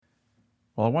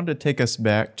Well, I wanted to take us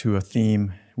back to a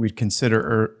theme we'd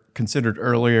considered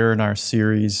earlier in our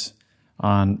series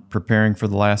on preparing for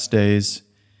the last days.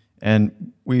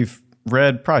 And we've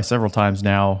read probably several times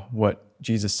now what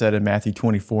Jesus said in Matthew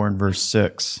 24 and verse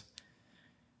 6.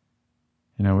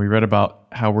 We read about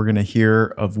how we're going to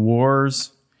hear of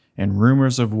wars and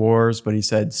rumors of wars, but he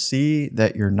said, "See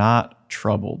that you're not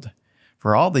troubled.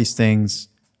 For all these things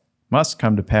must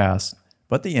come to pass,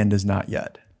 but the end is not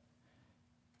yet."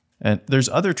 And there's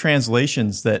other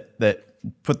translations that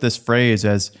put this phrase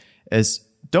as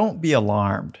 "don't be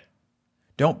alarmed,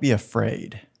 don't be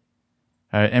afraid."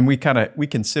 And we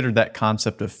considered that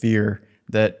concept of fear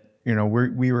that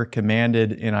we were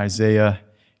commanded in Isaiah,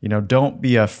 don't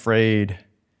be afraid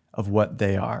of what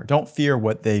they are. Don't fear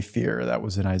what they fear. That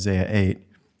was in Isaiah 8.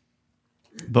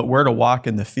 But we're to walk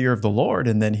in the fear of the Lord,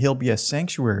 and then he'll be a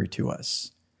sanctuary to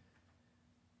us.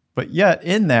 But yet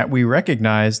in that, we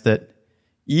recognize that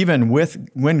even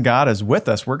when God is with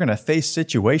us, we're going to face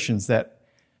situations that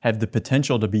have the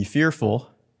potential to be fearful,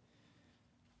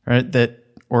 right?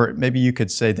 Or maybe you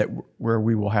could say that where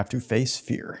we will have to face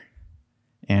fear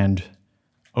and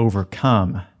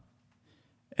overcome.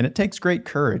 And it takes great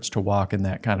courage to walk in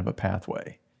that kind of a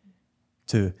pathway,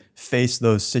 to face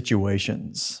those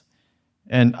situations.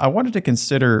 And I wanted to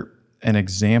consider an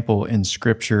example in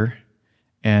Scripture,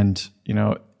 and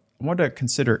I wanted to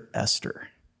consider Esther.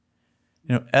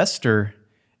 Esther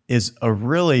is a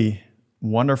really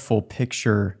wonderful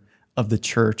picture of the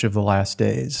church of the last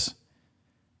days.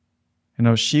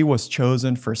 She was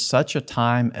chosen for such a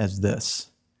time as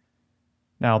this.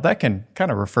 Now, that can kind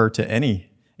of refer to any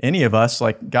of us,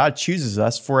 like God chooses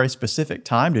us for a specific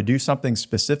time to do something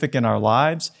specific in our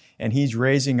lives, and he's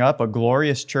raising up a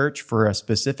glorious church for a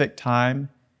specific time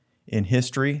in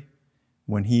history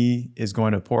when he is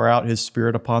going to pour out his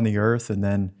Spirit upon the earth and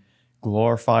then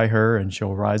glorify her, and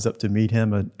she'll rise up to meet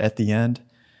him at the end.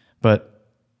 But,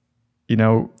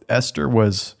 Esther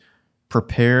was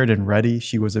prepared and ready.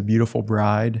 She was a beautiful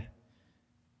bride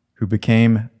who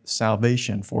became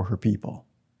salvation for her people.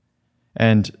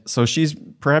 And so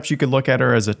perhaps you could look at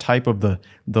her as a type of the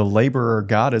laborer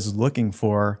God is looking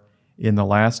for in the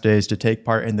last days to take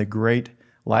part in the great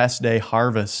last day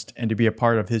harvest and to be a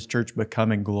part of his church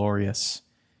becoming glorious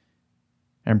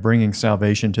and bringing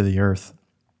salvation to the earth.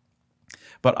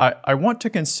 But I want to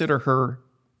consider her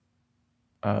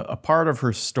a part of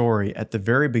her story at the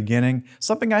very beginning,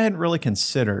 something I hadn't really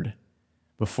considered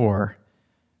before.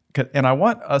 And I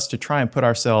want us to try and put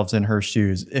ourselves in her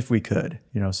shoes, if we could,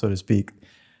 so to speak,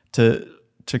 to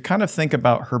kind of think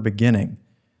about her beginning,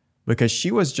 because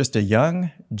she was just a young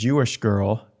Jewish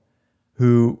girl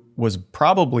who was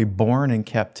probably born in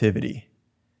captivity.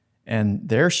 And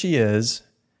there she is.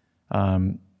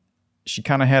 She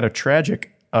kind of had a tragic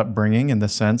upbringing in the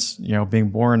sense, being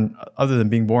born, other than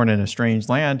being born in a strange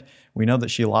land, we know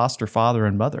that she lost her father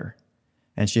and mother,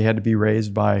 and she had to be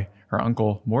raised by her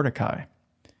uncle Mordecai.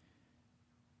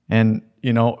 And,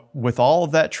 with all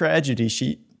of that tragedy,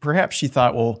 she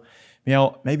thought, well,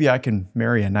 maybe I can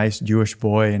marry a nice Jewish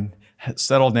boy and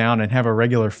settle down and have a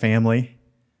regular family.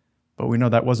 But we know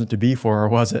that wasn't to be for her,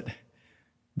 was it?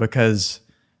 Because,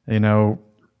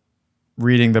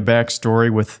 reading the backstory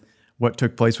with what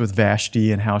took place with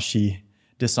Vashti and how she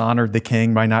dishonored the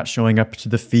king by not showing up to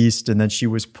the feast, and then she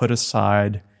was put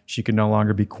aside. She could no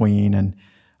longer be queen,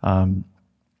 and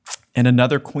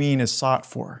another queen is sought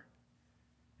for.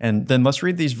 And then let's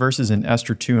read these verses in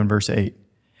Esther 2 and verse 8.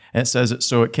 And it says,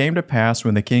 "So it came to pass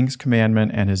when the king's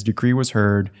commandment and his decree was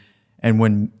heard,"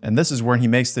 and this is where he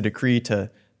makes the decree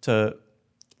to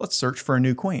let's search for a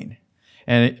new queen.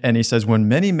 And he says, "When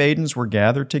many maidens were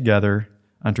gathered together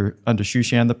unto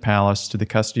Shushan the palace to the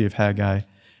custody of Haggai,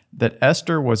 that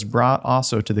Esther was brought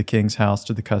also to the king's house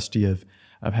to the custody of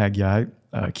Haggai,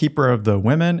 keeper of the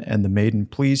women, and the maiden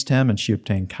pleased him, and she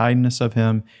obtained kindness of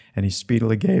him, and he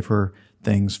speedily gave her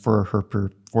things for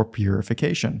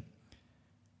purification."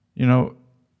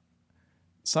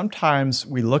 Sometimes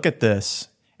we look at this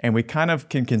and we kind of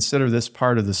can consider this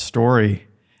part of the story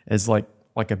as like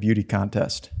a beauty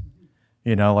contest.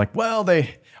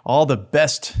 All the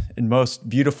best and most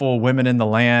beautiful women in the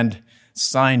land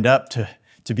signed up to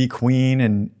be queen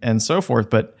and so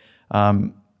forth, but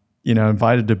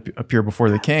invited to appear before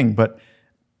the king. But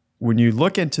when you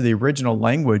look into the original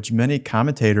language, many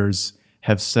commentators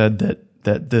have said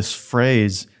that this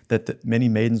phrase that many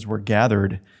maidens were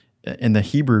gathered in the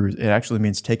Hebrew, it actually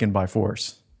means taken by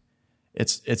force.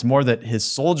 It's more that his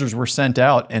soldiers were sent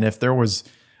out, and if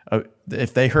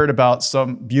they heard about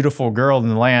some beautiful girl in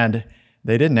the land,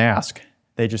 they didn't ask.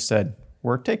 They just said,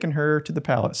 "We're taking her to the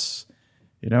palace,"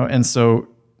 And so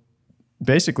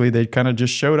basically they kind of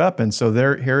just showed up. And so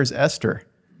here's Esther,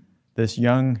 this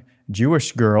young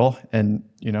Jewish girl, and,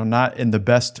 not in the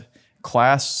best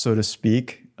class, so to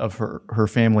speak, of her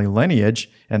family lineage.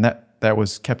 And that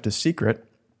was kept a secret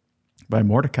by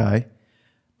Mordecai.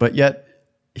 But yet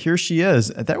here she is.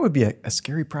 That would be a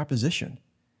scary proposition.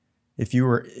 If you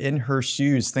were in her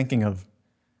shoes thinking of,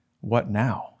 what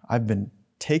now? I've been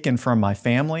taken from my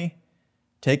family,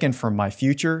 taken from my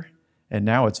future, and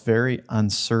now it's very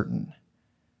uncertain.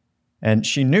 And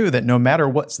she knew that no matter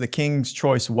what the king's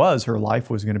choice was, her life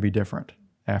was going to be different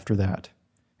after that.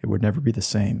 It would never be the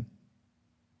same.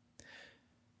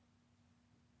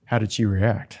 How did she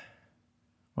react?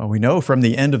 Well, we know from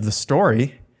the end of the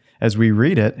story, as we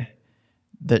read it,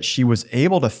 that she was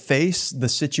able to face the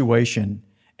situation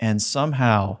and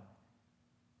somehow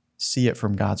see it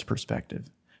from God's perspective.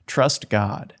 Trust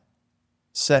God.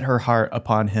 Set her heart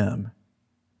upon Him.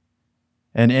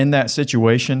 And in that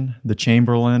situation, the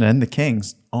chamberlain and the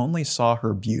kings only saw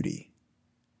her beauty.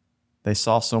 They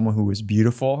saw someone who was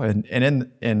beautiful. And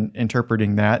in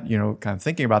interpreting that, kind of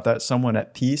thinking about that, someone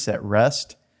at peace, at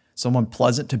rest, someone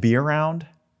pleasant to be around.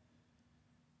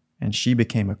 And she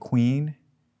became a queen.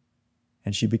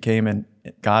 And she became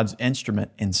God's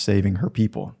instrument in saving her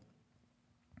people.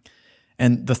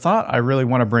 And the thought I really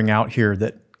want to bring out here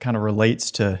that kind of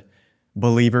relates to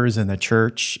believers in the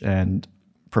church and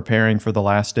preparing for the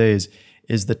last days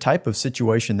is the type of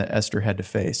situation that Esther had to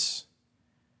face.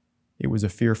 It was a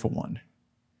fearful one.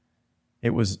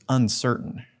 It was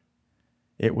uncertain.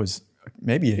 It was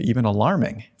maybe even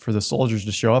alarming for the soldiers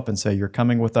to show up and say, "You're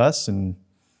coming with us, and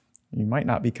you might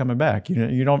not be coming back."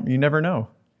 You never know.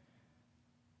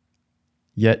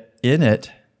 Yet in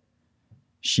it,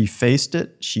 she faced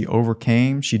it, she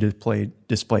overcame, she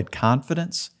displayed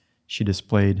confidence, she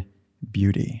displayed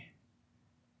beauty.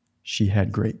 She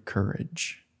had great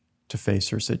courage to face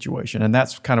her situation. And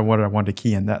that's kind of what I wanted to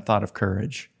key in, that thought of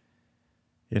courage.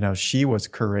 She was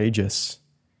courageous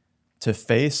to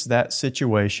face that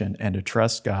situation and to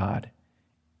trust God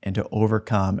and to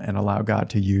overcome and allow God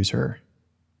to use her.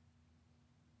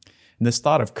 And this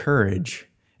thought of courage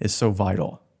is so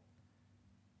vital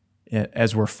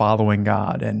as we're following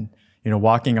God and,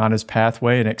 walking on His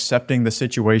pathway and accepting the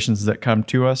situations that come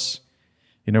to us.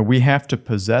 We have to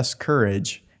possess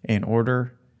courage in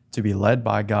order to be led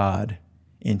by God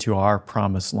into our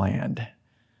promised land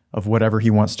of whatever He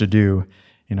wants to do.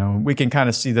 We can kind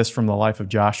of see this from the life of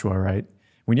Joshua, right?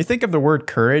 When you think of the word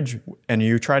courage and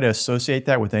you try to associate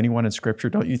that with anyone in Scripture,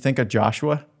 don't you think of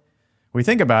Joshua? We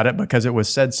think about it because it was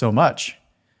said so much.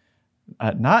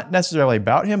 Not necessarily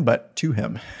about him, but to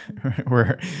him,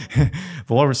 where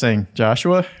the Lord was saying,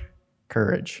 Joshua,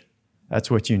 courage.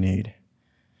 That's what you need.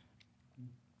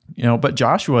 But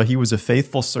Joshua, he was a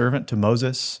faithful servant to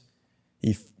Moses.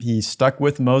 He stuck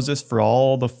with Moses for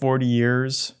all the 40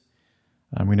 years.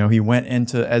 We know he went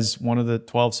into as one of the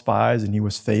 12 spies, and he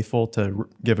was faithful to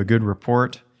give a good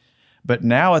report. But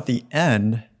now at the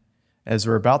end, as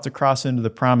we're about to cross into the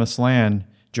promised land,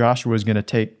 Joshua is going to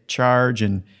take charge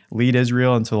and lead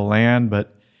Israel into the land,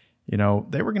 but, they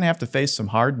were going to have to face some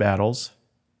hard battles,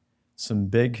 some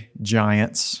big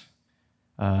giants.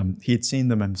 He had seen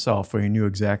them himself, where he knew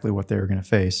exactly what they were going to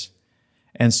face.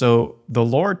 And so the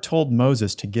Lord told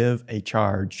Moses to give a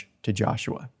charge to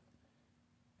Joshua.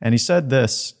 And He said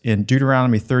this in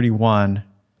Deuteronomy 31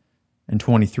 and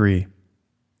 23.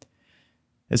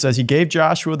 It says, He gave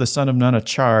Joshua the son of Nun a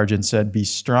charge and said, "Be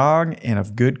strong and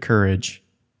of good courage,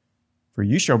 for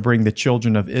you shall bring the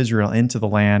children of Israel into the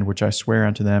land which I swear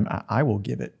unto them, I will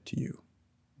give it to you.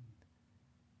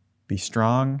 Be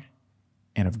strong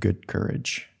and of good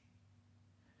courage."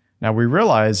 Now we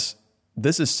realize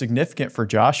this is significant for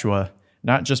Joshua,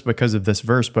 not just because of this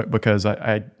verse, but because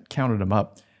I counted them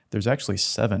up. There's actually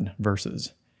 7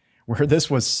 verses where this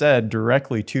was said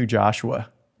directly to Joshua,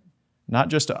 not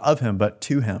just of him, but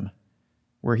to him,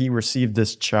 where he received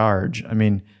this charge.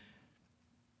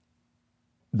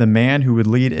 The man who would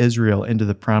lead Israel into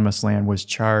the promised land was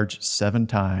charged 7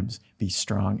 times, be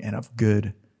strong and of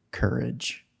good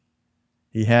courage.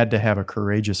 He had to have a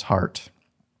courageous heart.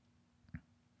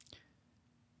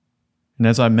 And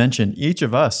as I mentioned, each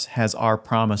of us has our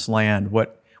promised land,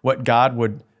 what God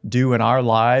would do in our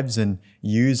lives and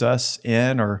use us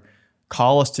in or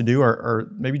call us to do, or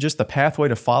maybe just the pathway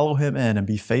to follow Him in and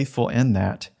be faithful in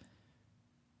that,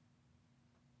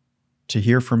 to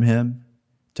hear from Him,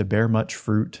 to bear much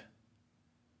fruit.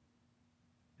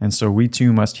 And so we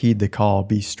too must heed the call,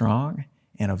 be strong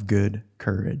and of good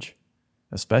courage,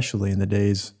 especially in the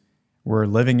days we're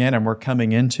living in and we're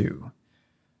coming into,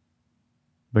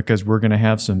 because we're going to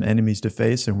have some enemies to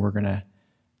face, and we're going to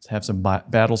have some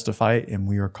battles to fight, and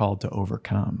we are called to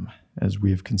overcome, as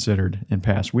we have considered in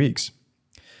past weeks.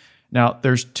 Now,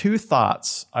 there's two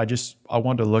thoughts I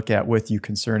want to look at with you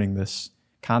concerning this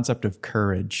concept of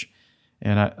courage.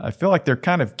 And I feel like they're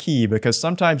kind of key, because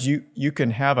sometimes you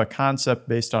can have a concept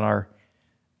based on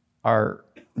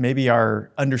maybe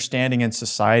our understanding in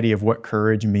society of what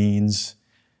courage means,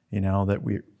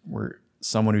 that we're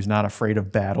someone who's not afraid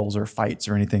of battles or fights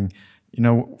or anything.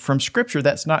 From Scripture,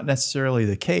 that's not necessarily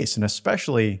the case, and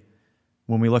especially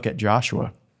when we look at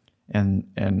Joshua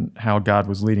and how God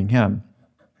was leading him.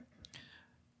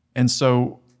 And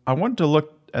so I wanted to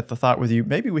look at the thought with you,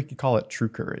 maybe we could call it true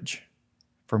courage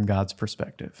from God's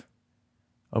perspective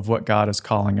of what God is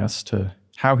calling us to,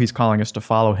 how he's calling us to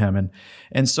follow him.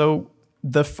 And so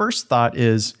the first thought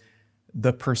is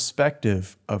the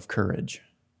perspective of courage.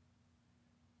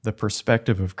 The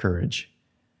perspective of courage.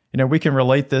 We can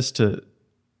relate this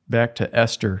back to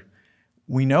Esther.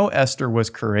 We know Esther was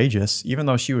courageous, even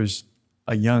though she was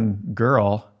a young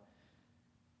girl.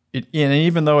 And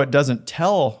even though it doesn't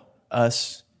tell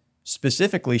us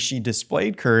specifically she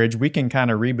displayed courage, we can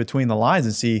kind of read between the lines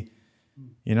and see,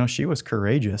 she was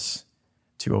courageous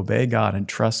to obey God and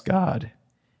trust God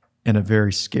in a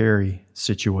very scary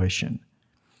situation.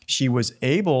 She was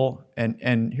able,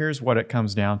 and here's what it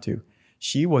comes down to.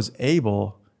 She was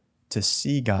able to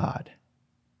see God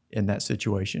in that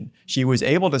situation. She was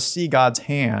able to see God's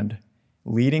hand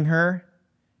leading her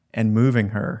and moving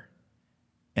her.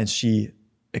 And she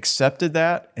accepted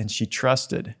that, and she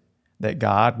trusted that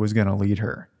God was going to lead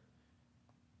her.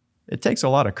 It takes a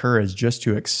lot of courage just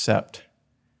to accept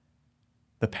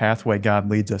the pathway God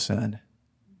leads us in.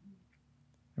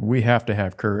 We have to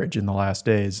have courage in the last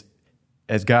days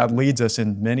as God leads us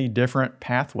in many different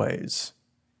pathways.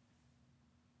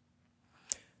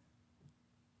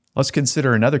 Let's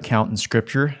consider another count in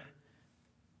Scripture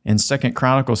in 2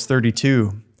 Chronicles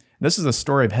 32. This is the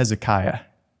story of Hezekiah.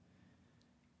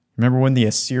 Remember when the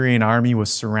Assyrian army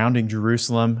was surrounding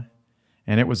Jerusalem,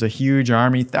 and it was a huge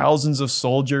army, thousands of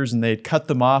soldiers, and they had cut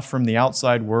them off from the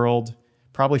outside world,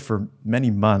 probably for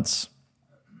many months.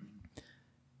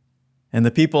 And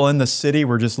the people in the city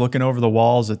were just looking over the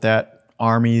walls at that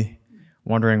army,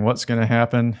 wondering what's going to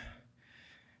happen.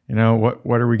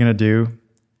 What are we going to do?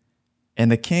 And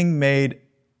the king made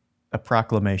a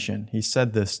proclamation. He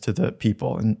said this to the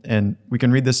people, and we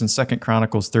can read this in 2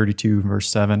 Chronicles 32, verse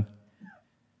 7.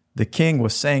 The king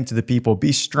was saying to the people,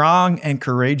 "Be strong and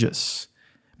courageous.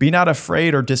 Be not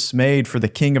afraid or dismayed for the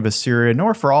king of Assyria,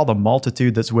 nor for all the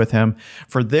multitude that's with him,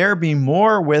 for there be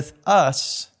more with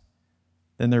us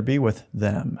than there be with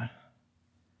them.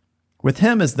 With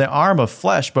him is the arm of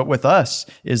flesh, but with us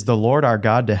is the Lord our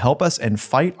God to help us and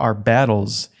fight our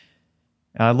battles."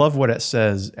 And I love what it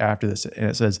says after this. And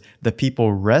it says, the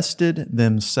people rested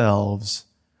themselves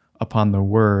upon the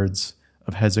words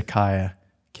of Hezekiah,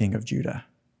 king of Judah.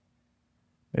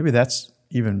 Maybe that's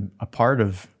even a part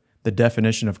of the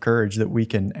definition of courage that we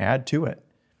can add to it.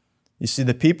 You see,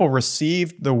 the people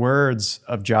received the words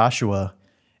of Joshua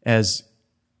as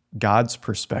God's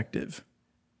perspective.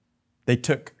 They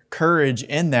took courage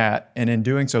in that, and in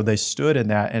doing so, they stood in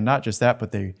that. And not just that,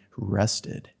 but they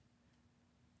rested.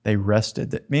 They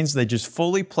rested. That means they just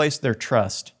fully placed their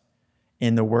trust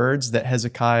in the words that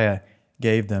Hezekiah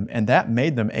gave them, and that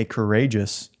made them a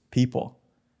courageous people.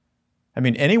 I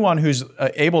mean, anyone who's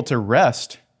able to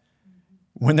rest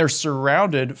when they're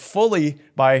surrounded fully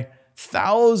by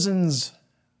thousands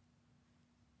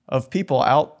of people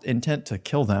out intent to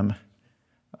kill them,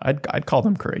 I'd call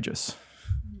them courageous.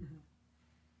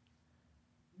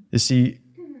 You see,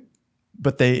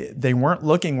 but they weren't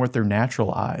looking with their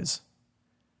natural eyes.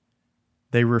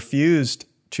 They refused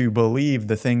to believe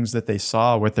the things that they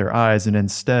saw with their eyes, and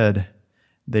instead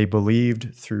they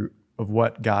believed through of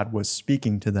what God was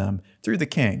speaking to them through the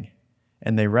king,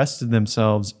 and they rested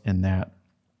themselves in that.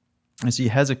 And see,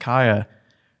 Hezekiah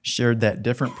shared that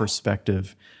different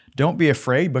perspective. Don't be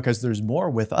afraid, because there's more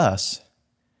with us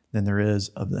than there is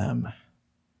of them.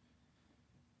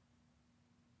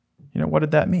 What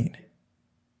did that mean?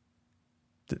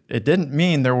 It didn't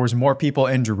mean there was more people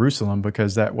in Jerusalem,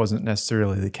 because that wasn't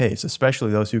necessarily the case,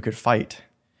 especially those who could fight.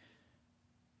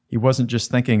 He wasn't just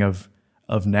thinking of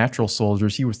natural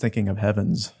soldiers. He was thinking of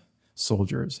heaven's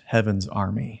soldiers, heaven's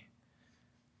army.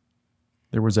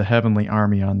 There was a heavenly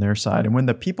army on their side. And when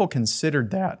the people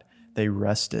considered that, they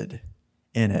rested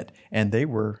in it, and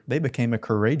they became a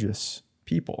courageous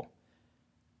people.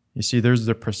 You see, there's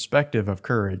the perspective of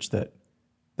courage that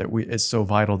it's so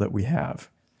vital that we have.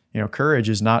 Courage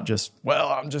is not just,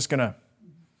 I'm just gonna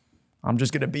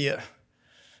be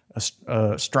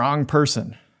a strong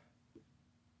person.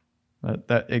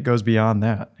 That it goes beyond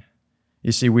that.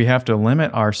 You see, we have to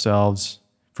limit ourselves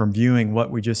from viewing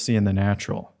what we just see in the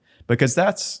natural, because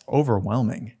that's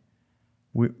overwhelming.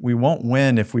 We won't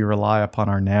win if we rely upon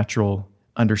our natural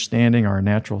understanding, our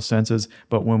natural senses,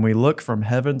 but when we look from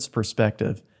heaven's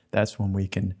perspective, that's when we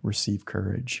can receive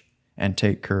courage and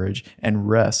take courage and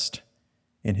rest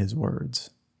in his words.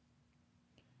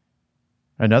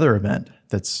 Another event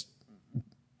that's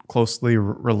closely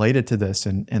related to this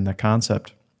in the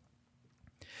concept,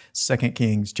 2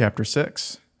 Kings chapter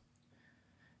 6.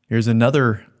 Here's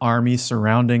another army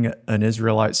surrounding an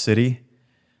Israelite city.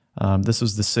 This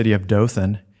was the city of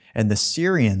Dothan, and the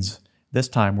Syrians this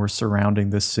time were surrounding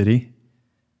this city.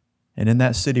 And in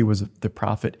that city was the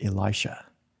prophet Elisha.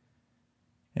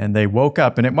 And they woke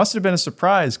up, and it must have been a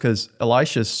surprise because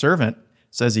Elisha's servant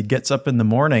says he gets up in the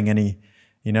morning and he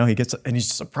gets up and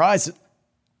he's surprised.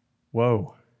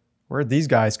 Whoa, where'd these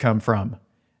guys come from?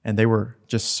 And they were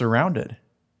just surrounded.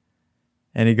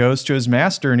 And he goes to his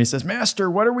master and he says,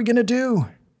 "Master, what are we going to do?"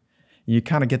 You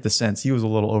kind of get the sense he was a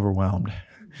little overwhelmed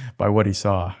by what he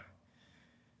saw.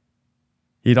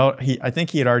 I think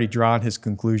he had already drawn his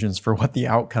conclusions for what the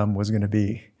outcome was going to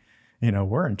be.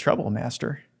 We're in trouble,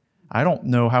 Master. I don't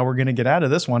know how we're going to get out of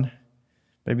this one.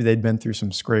 Maybe they'd been through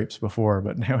some scrapes before,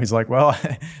 but now he's like, well,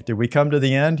 did we come to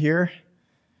the end here?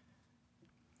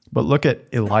 But look at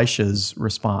Elisha's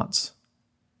response.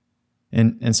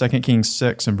 In 2 Kings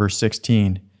 6 and verse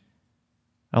 16,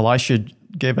 Elisha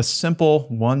gave a simple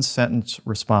one-sentence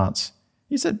response.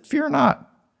 He said, "Fear not,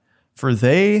 for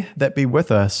they that be with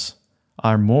us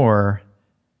are more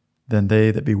than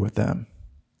they that be with them."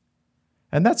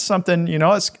 And that's something,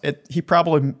 he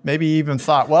probably maybe even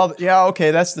thought, well, yeah,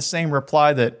 okay, that's the same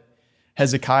reply that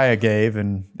Hezekiah gave,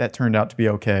 and that turned out to be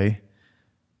okay.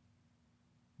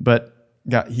 But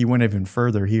he went even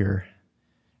further here,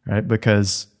 right?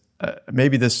 Because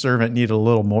maybe this servant needed a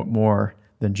little more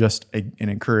than just an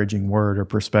encouraging word or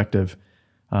perspective,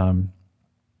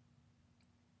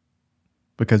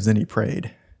 because then he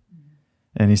prayed.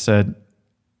 And he said,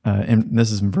 and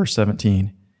this is in verse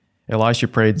 17, Elisha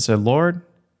prayed and said, "Lord,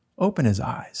 open his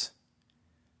eyes.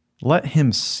 Let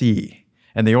him see."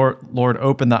 And the Lord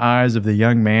opened the eyes of the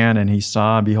young man, and he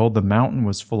saw, and behold, the mountain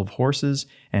was full of horses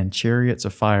and chariots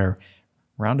of fire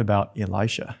round about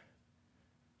Elisha.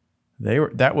 I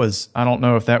don't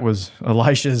know if that was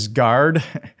Elisha's guard,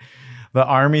 the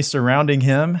army surrounding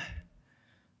him,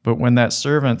 but when that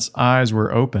servant's eyes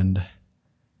were opened,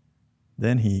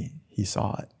 then he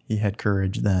saw it. He had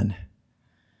courage then.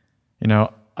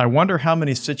 I wonder how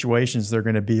many situations they're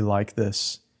going to be like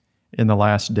this in the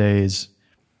last days.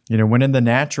 When in the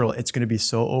natural, it's going to be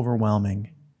so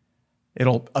overwhelming.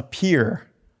 It'll appear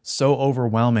so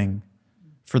overwhelming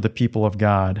for the people of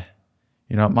God.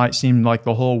 It might seem like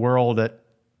the whole world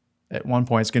at one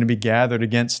point is going to be gathered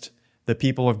against the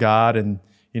people of God and,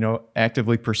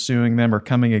 actively pursuing them or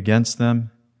coming against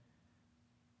them.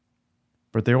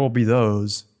 But there will be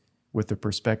those with the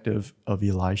perspective of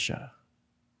Elisha.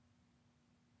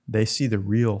 They see the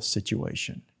real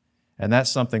situation. And that's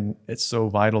something it's so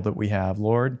vital that we have.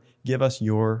 Lord, give us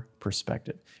your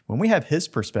perspective. When we have his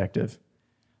perspective,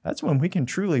 that's when we can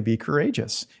truly be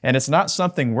courageous. And it's not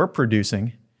something we're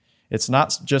producing. It's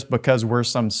not just because we're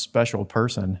some special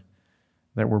person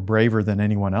that we're braver than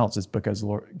anyone else. It's because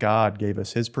God gave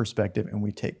us his perspective and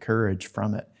we take courage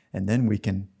from it. And then we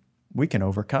can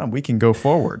overcome. We can go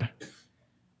forward.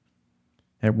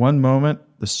 At one moment,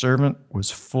 the servant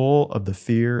was full of the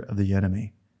fear of the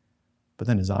enemy, but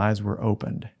then his eyes were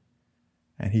opened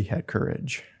and he had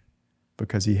courage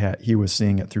because he was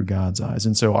seeing it through God's eyes.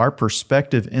 And so our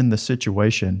perspective in the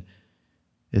situation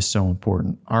is so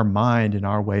important. Our mind and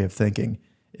our way of thinking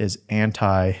is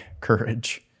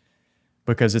anti-courage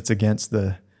because it's against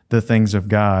the things of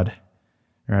God,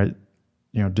 right?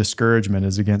 Discouragement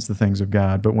is against the things of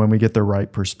God, but when we get the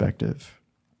right perspective,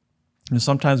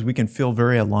 sometimes we can feel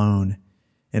very alone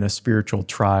in a spiritual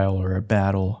trial or a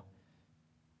battle.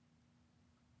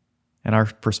 And our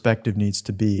perspective needs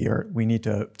to be, or we need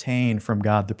to obtain from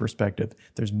God the perspective,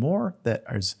 there's more that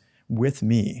is with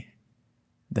me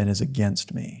than is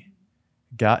against me.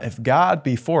 If God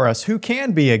be for us, who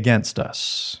can be against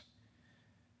us?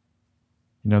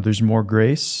 There's more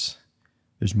grace,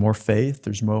 there's more faith,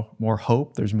 there's more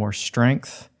hope, there's more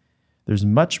strength. There's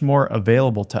much more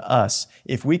available to us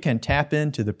if we can tap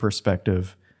into the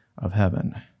perspective of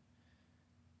heaven.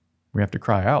 We have to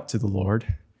cry out to the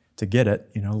Lord to get it.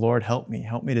 Lord, help me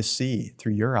to see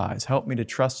through your eyes. Help me to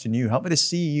trust in you. Help me to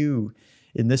see you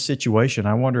in this situation.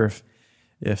 I wonder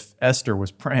if Esther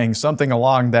was praying something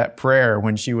along that prayer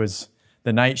when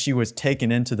the night she was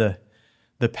taken into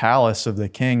the the palace of the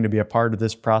king to be a part of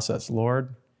this process.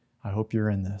 Lord, I hope you're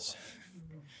in this.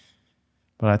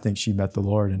 But I think she met the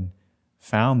Lord and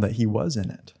found that he was in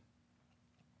it.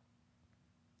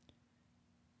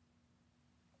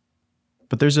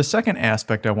 But there's a second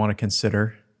aspect I want to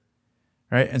consider,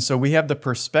 right? And so we have the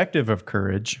perspective of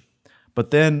courage,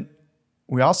 but then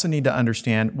we also need to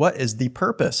understand, what is the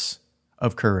purpose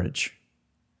of courage?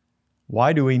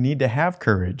 Why do we need to have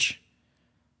courage?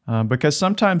 Because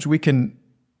sometimes we can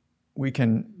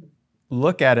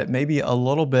look at it maybe a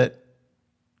little bit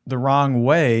the wrong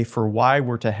way for why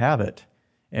we're to have it.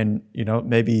 And,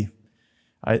 maybe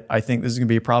I think this is going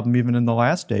to be a problem even in the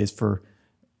last days for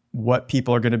what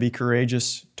people are going to be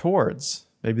courageous towards.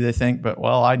 Maybe they think,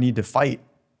 I need to fight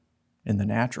in the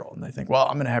natural. And they think,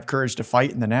 I'm going to have courage to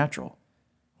fight in the natural.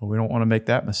 Well, we don't want to make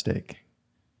that mistake.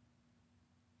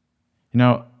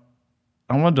 I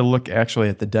wanted to look actually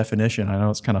at the definition. I know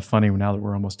it's kind of funny now that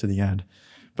we're almost to the end.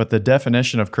 But the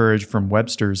definition of courage from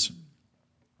Webster's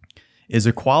is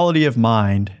a quality of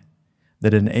mind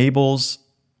that enables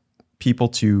people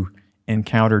to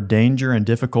encounter danger and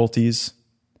difficulties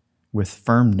with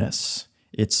firmness.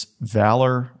 It's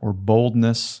valor or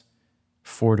boldness,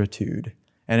 fortitude.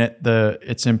 And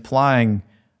it's implying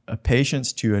a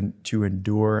patience to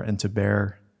endure and to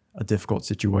bear a difficult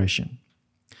situation.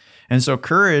 And so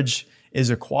courage is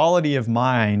a quality of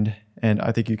mind, and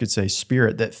I think you could say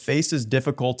spirit, that faces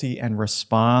difficulty and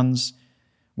responds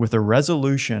with a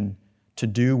resolution to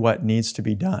do what needs to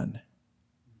be done,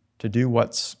 to do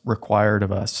what's required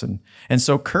of us. And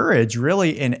so courage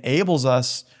really enables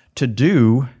us to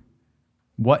do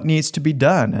what needs to be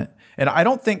done. And I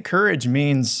don't think courage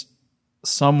means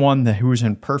someone who's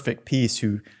in perfect peace,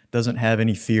 who doesn't have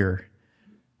any fear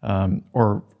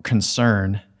or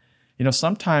concern.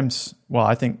 Sometimes,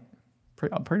 I think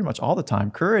pretty much all the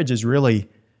time, courage is really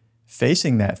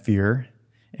facing that fear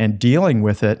and dealing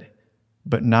with it,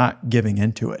 but not giving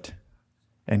into it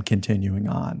and continuing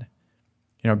on.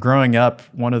 Growing up,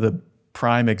 one of the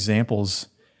prime examples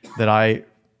that I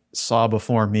saw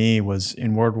before me was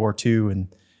in World War II, and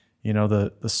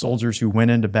the soldiers who went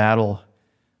into battle.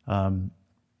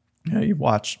 You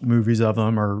watch movies of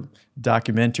them or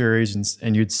documentaries,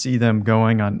 and you'd see them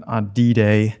going on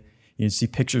D-Day. You'd see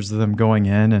pictures of them going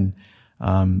in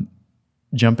and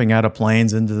jumping out of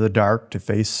planes into the dark to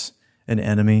face an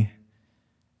enemy.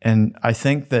 And I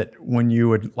think that when you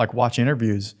would watch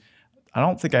interviews, I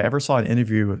don't think I ever saw an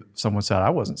interview where someone said, I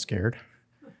wasn't scared.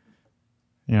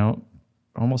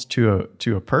 Almost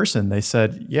to a person, they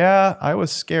said, yeah, I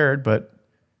was scared, but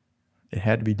it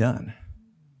had to be done.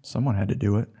 Someone had to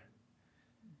do it.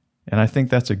 And I think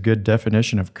that's a good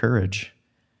definition of courage.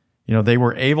 They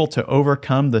were able to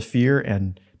overcome the fear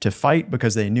and to fight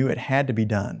because they knew it had to be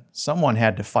done. Someone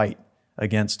had to fight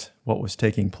against what was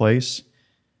taking place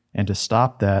and to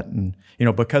stop that. And,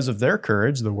 because of their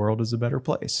courage, the world is a better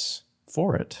place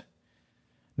for it.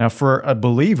 Now, for a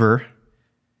believer,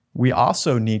 we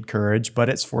also need courage, but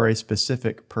it's for a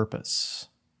specific purpose.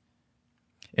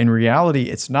 In reality,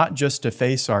 it's not just to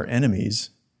face our enemies.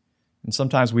 And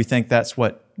sometimes we think that's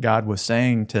what God was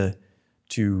saying to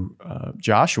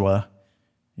Joshua.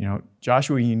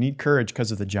 Joshua, you need courage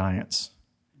because of the giants.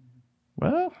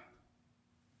 Well,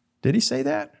 did he say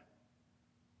that?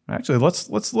 Actually,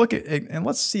 let's look at it and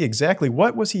let's see exactly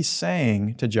what was he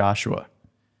saying to Joshua,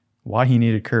 why he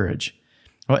needed courage.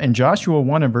 Well, in Joshua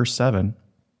 1 and verse 7,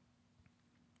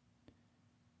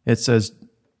 it says,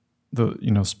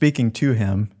 speaking to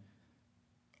him,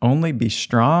 only be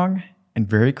strong and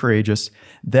very courageous,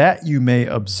 that you may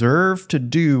observe to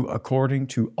do according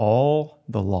to all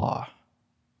the law,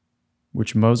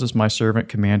 which Moses my servant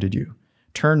commanded you.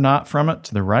 Turn not from it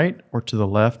to the right or to the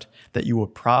left, that you will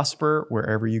prosper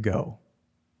wherever you go.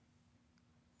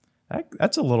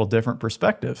 That's a little different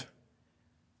perspective.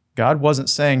 God wasn't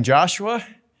saying, Joshua,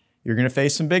 you're going to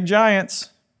face some big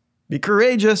giants. Be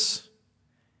courageous.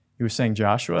 He was saying,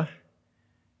 Joshua,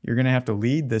 you're going to have to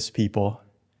lead this people.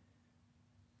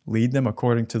 Lead them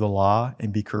according to the law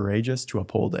and be courageous to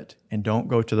uphold it. And don't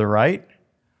go to the right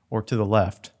or to the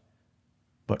left,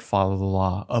 but follow the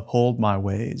law. Uphold my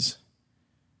ways.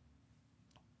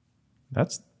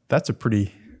 That's a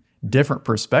pretty different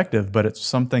perspective, but it's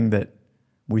something that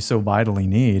we so vitally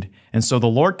need. And so the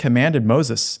Lord commanded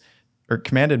Moses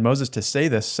to say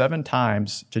this 7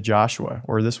 times to Joshua,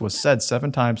 or this was said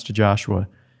 7 times to Joshua,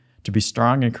 to be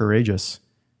strong and courageous.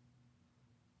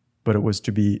 But it was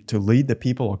to lead the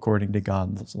people according to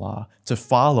God's law, to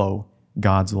follow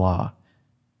God's law.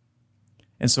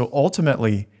 And so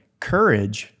ultimately,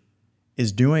 courage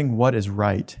is doing what is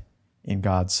right in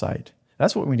God's sight.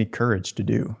 That's what we need courage to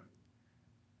do.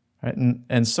 Right?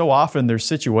 And so often there's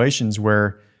situations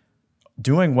where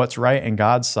doing what's right in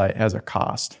God's sight has a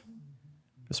cost,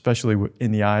 especially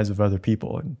in the eyes of other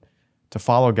people. And to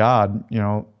follow God,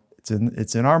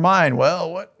 it's in our mind.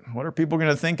 Well, what are people going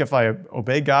to think if I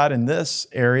obey God in this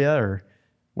area, or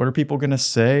what are people going to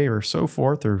say, or so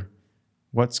forth, or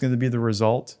what's going to be the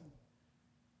result?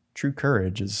 True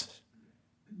courage is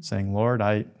saying, Lord,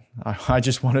 I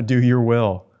just want to do your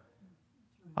will.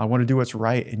 I want to do what's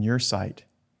right in your sight.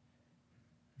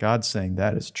 God's saying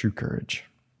that is true courage.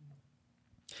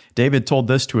 David told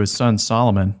this to his son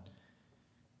Solomon,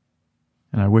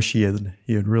 and I wish he had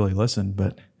really listened,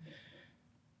 but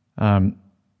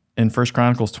in 1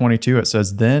 Chronicles 22, it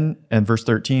says, then, and verse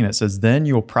 13, it says, then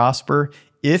you will prosper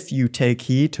if you take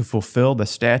heed to fulfill the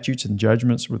statutes and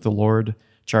judgments which the Lord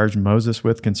charged Moses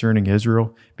with concerning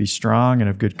Israel. Be strong and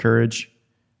of good courage.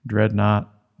 Dread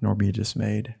not, nor be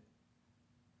dismayed.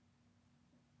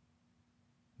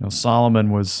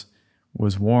 Solomon was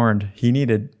warned he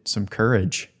needed some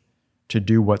courage to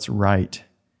do what's right,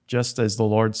 just as the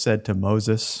Lord said to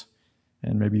Moses,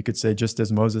 and maybe you could say just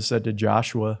as Moses said to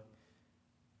Joshua.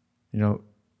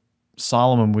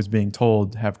 Solomon was being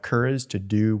told, have courage to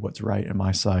do what's right in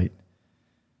my sight.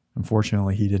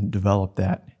 Unfortunately, he didn't develop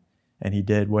that, and he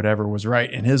did whatever was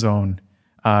right in his own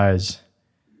eyes.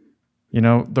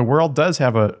 The world does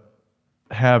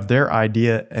have their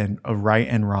idea of right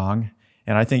and wrong.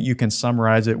 And I think you can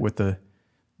summarize it with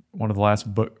one of the last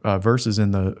verses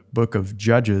in the book of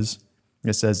Judges.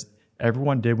 It says,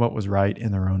 everyone did what was right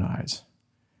in their own eyes.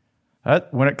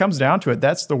 When it comes down to it,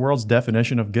 that's the world's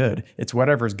definition of good. It's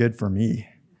whatever's good for me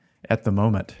at the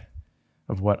moment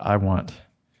of what I want.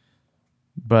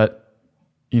 But,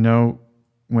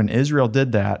 when Israel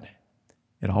did that,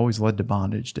 it always led to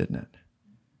bondage, didn't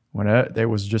it? There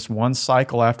was just one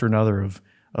cycle after another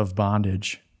of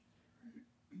bondage.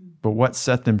 But what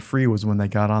set them free was when they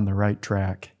got on the right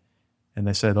track and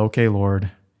they said, okay, Lord,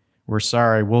 we're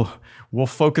sorry. We'll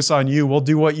focus on you. We'll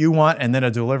do what you want. And then a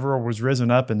deliverer was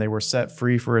risen up and they were set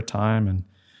free for a time. And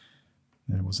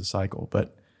it was a cycle.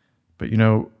 But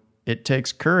it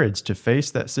takes courage to face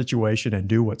that situation and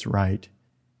do what's right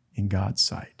in God's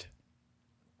sight.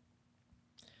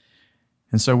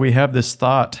 And so we have this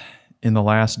thought in the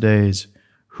last days,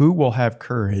 who will have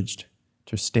courage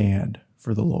to stand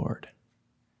for the Lord?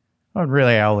 Well, in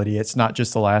reality, it's not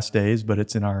just the last days, but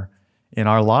it's in our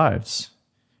lives.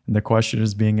 And the question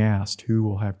is being asked, who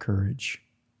will have courage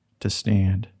to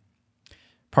stand?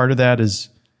 Part of that is,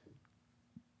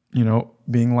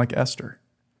 being like Esther,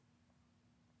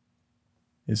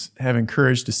 is having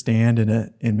courage to stand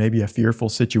in maybe a fearful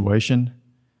situation,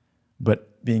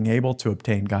 but being able to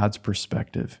obtain God's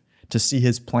perspective, to see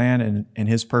his plan and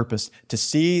his purpose, to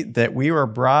see that we were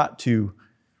brought to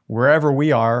wherever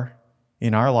we are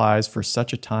in our lives for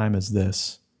such a time as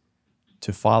this,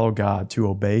 to follow God, to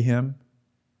obey him,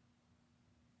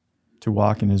 to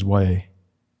walk in his way.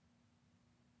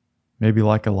 Maybe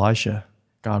like Elisha,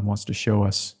 God wants to show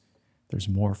us there's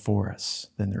more for us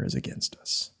than there is against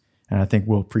us. And I think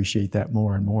we'll appreciate that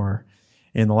more and more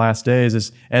in the last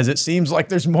days as it seems like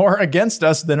there's more against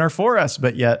us than are for us,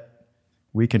 but yet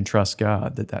we can trust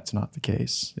God that that's not the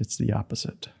case. It's the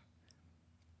opposite.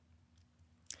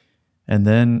 And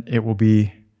then it will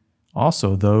be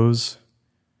also those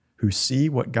who see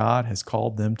what God has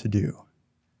called them to do,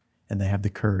 and they have the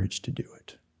courage to do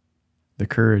it, the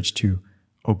courage to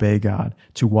obey God,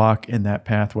 to walk in that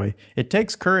pathway. It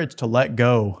takes courage to let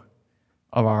go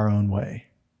of our own way.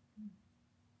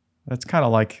 That's kind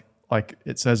of like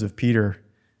it says of Peter,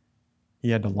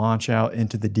 he had to launch out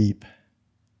into the deep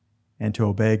and to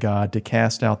obey God, to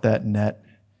cast out that net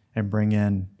and bring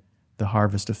in the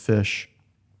harvest of fish.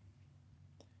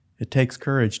 It takes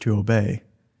courage to obey,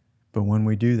 but when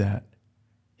we do that,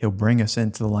 he'll bring us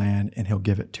into the land and he'll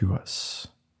give it to us.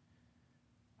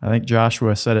 I think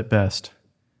Joshua said it best.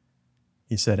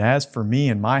 He said, as for me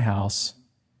and my house,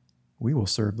 we will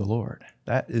serve the Lord.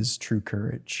 That is true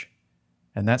courage.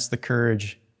 And that's the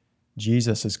courage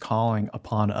Jesus is calling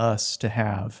upon us to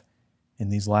have in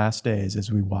these last days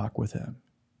as we walk with him.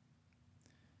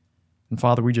 And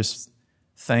Father, we just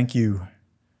thank you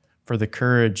for the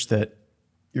courage that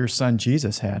your son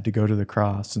Jesus had to go to the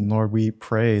cross. And Lord, we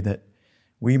pray that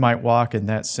we might walk in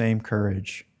that same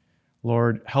courage.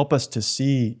 Lord, help us to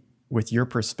see with your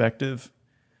perspective.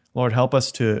 Lord, help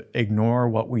us to ignore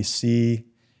what we see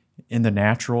in the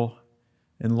natural.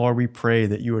 And Lord, we pray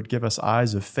that you would give us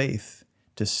eyes of faith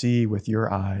to see with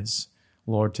your eyes.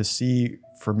 Lord, to see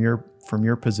from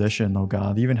your position, oh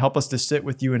God. Even help us to sit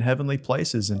with you in heavenly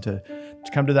places and to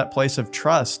come to that place of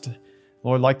trust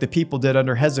Lord, like the people did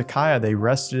under Hezekiah, they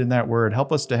rested in that word.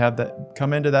 Help us to have that,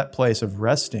 come into that place of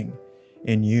resting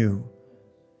in you.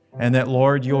 And that,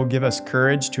 Lord, you'll give us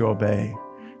courage to obey,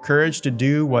 courage to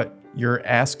do what you're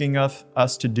asking of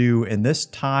us to do in this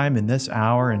time, in this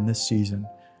hour, in this season.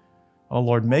 Oh,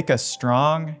 Lord, make us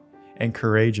strong and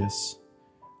courageous,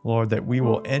 Lord, that we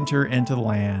will enter into the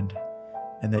land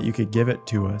and that you could give it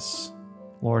to us.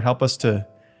 Lord, help us to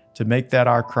make that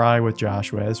our cry with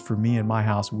Joshua. As for me and my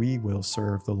house, we will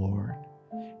serve the Lord.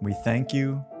 We thank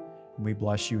you and we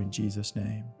bless you in Jesus'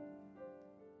 name.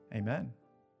 Amen.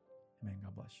 Amen.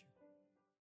 God bless you.